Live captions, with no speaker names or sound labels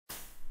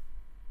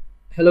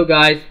Hello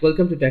guys,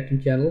 welcome to Tech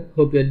channel.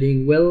 Hope you're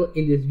doing well.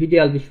 In this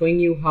video I'll be showing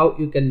you how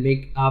you can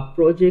make a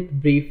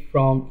project brief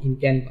form in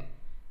Canva.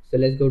 So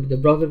let's go to the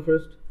browser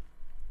first.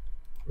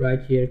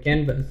 Right here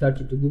Canva, search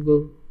it to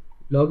Google,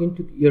 log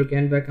into your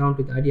Canva account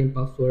with ID and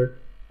password.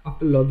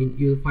 After login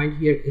you'll find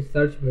here a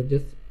search bar.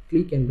 Just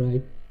click and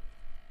write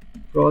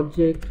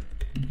project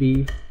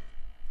brief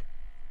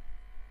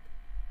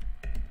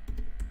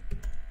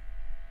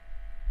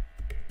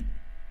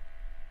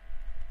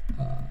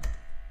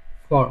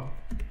form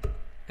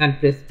and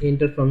press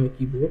enter from your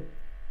keyboard.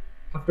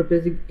 After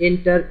pressing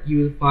enter you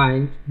will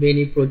find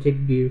many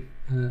project brief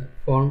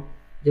form.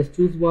 Just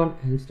choose one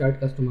and start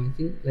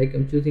customizing. Like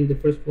I'm choosing the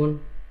first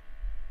one.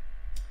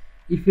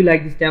 If you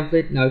like this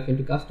template, now if you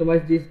want to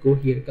customize this, go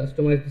here,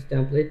 customize this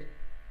template.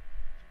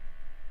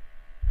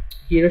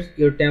 Here's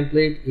your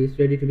template is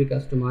ready to be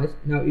customized.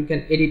 Now you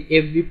can edit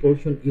every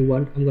portion you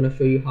want. I'm going to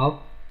show you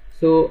how.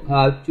 So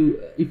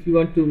if you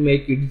want to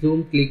make it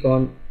zoom, click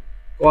on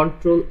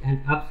Control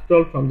and up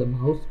scroll from the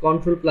mouse.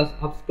 Control plus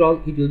up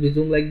scroll, it will be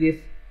zoom like this.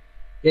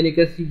 Then you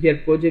can see here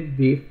project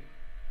brief,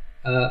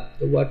 the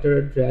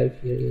water drive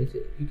here.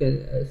 You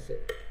can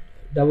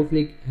double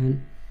click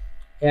and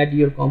add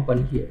your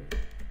company here.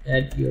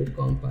 Add your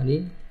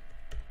company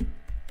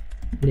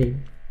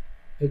name.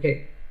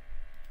 Okay.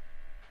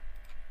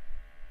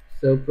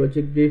 So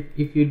project brief,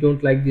 if you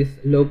don't like this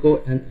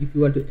logo and if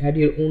you want to add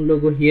your own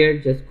logo here,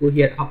 just go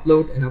here,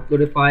 upload and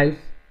upload a files.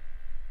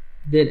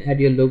 Then add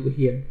your logo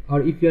here.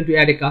 Or if you want to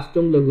add a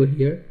custom logo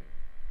here,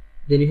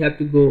 then you have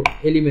to go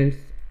elements,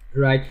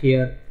 right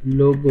here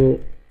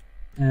logo,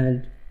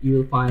 and you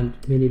will find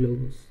many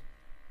logos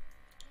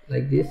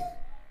like this.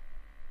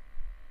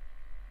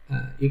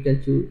 You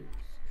can choose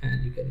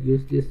and you can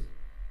use this.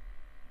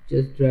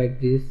 Just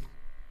drag this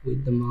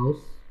with the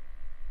mouse.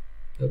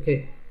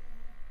 Okay,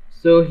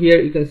 so here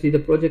you can see the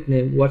project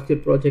name. What's your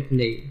project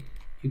name?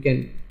 You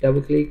can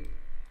double click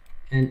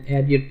and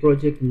add your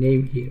project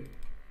name here.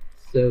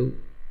 So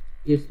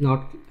it's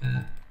not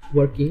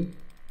working,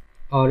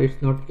 or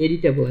it's not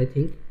editable, I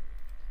think.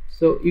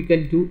 So you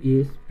can do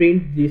is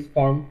print this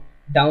form,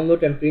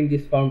 download and print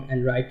this form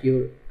and write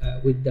your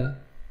with the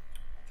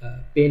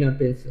pen or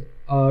pencil.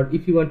 Or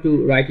if you want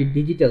to write it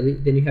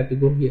digitally, then you have to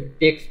go here,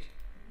 text,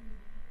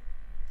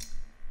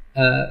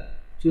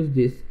 choose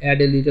this,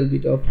 add a little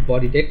bit of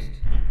body text.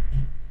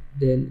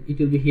 Then it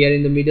will be here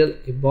in the middle,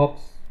 a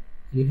box.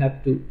 You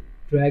have to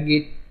drag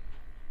it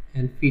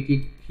and fit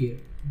it here.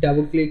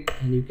 Double click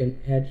and you can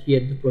add here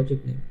the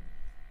project name,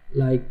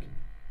 like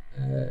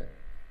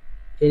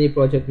any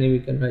project name.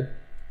 You can write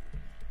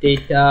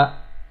data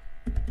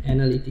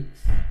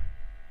analytics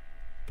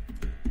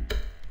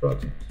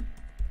project.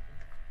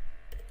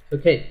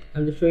 Okay,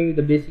 I'm just showing you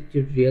the basic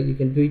tutorial. You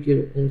can do it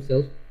your own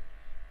self.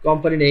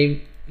 Company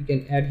name, you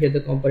can add here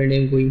the company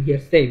name. Going here,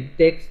 same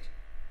text,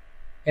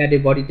 add a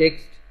body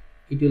text.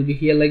 It will be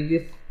here like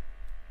this.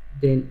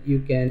 Then you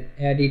can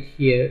add it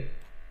here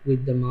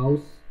with the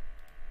mouse.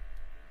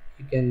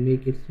 You can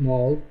make it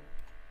small.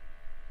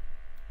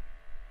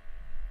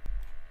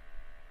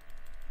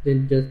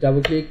 Then just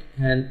double click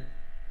and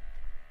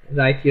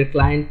write your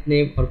client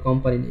name or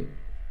company name.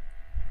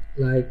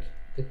 Like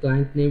the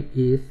client name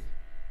is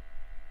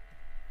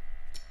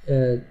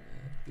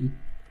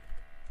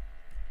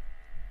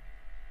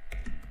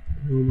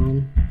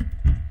Roman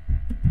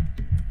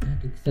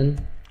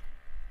Atkinson.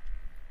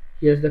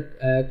 Here's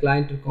the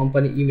client or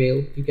company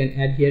email. You can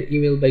add here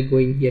email by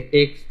going here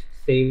text,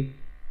 same.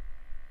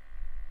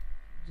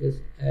 Just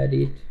add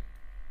it,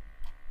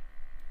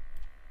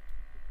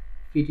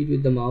 fit it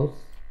with the mouse,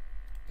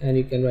 and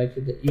you can write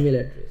the email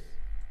address.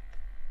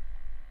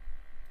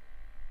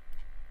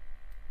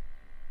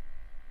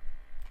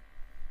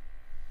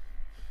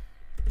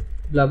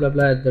 Blah blah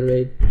blah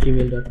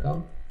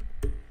 @gmail.com.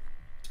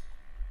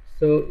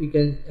 So you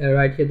can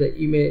write here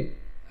the email.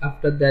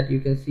 After that you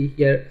can see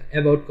here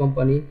about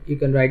company. You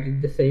can write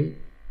it the same.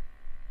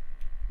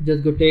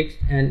 Just go text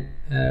and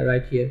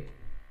write here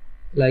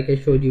like I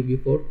showed you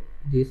before,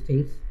 these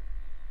things.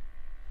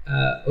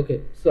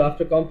 Okay, so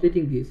after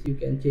completing this you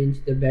can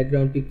change the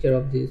background picture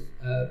of this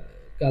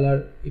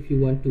color. If you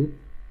want to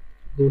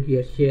go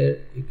here, share,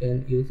 you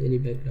can use any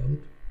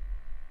background.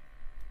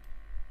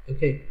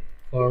 Okay,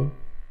 form.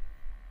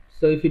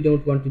 So if you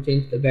don't want to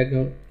change the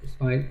background, it's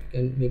fine, you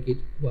can make it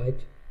white.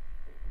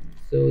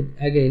 So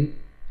again,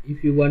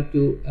 if you want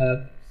to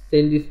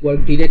send this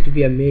work direct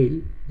via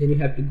mail, then you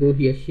have to go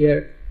here,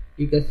 share.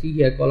 You can see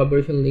here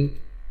collaboration link.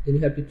 Then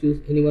you have to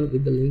choose anyone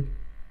with the link.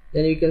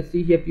 Then you can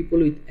see here people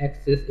with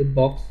access, a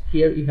box.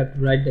 Here you have to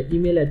write the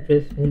email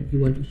address whom you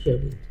want to share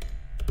with.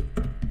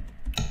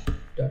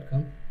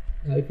 .com.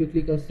 Now if you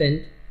click on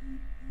send,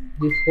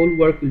 this whole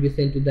work will be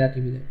sent to that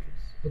email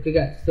address. Okay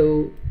guys,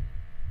 so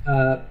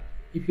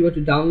if you want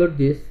to download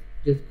this,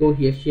 just go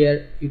here,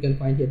 share. You can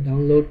find here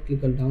download,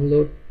 click on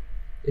download.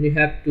 Then you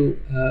have to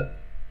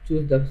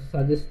choose the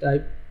suggest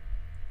type,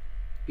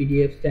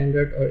 PDF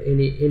standard or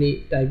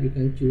any type you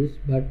can choose,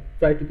 but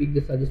try to pick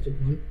the suggested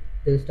one.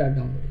 Then start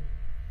downloading.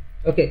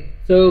 Okay,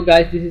 so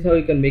guys, this is how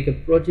you can make a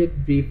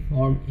project brief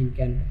form in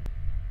Canva.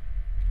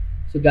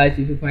 So guys,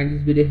 if you find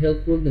this video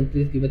helpful, then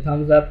please give a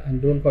thumbs up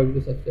and don't forget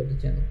to subscribe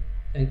the channel.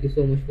 Thank you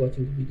so much for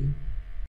watching the video.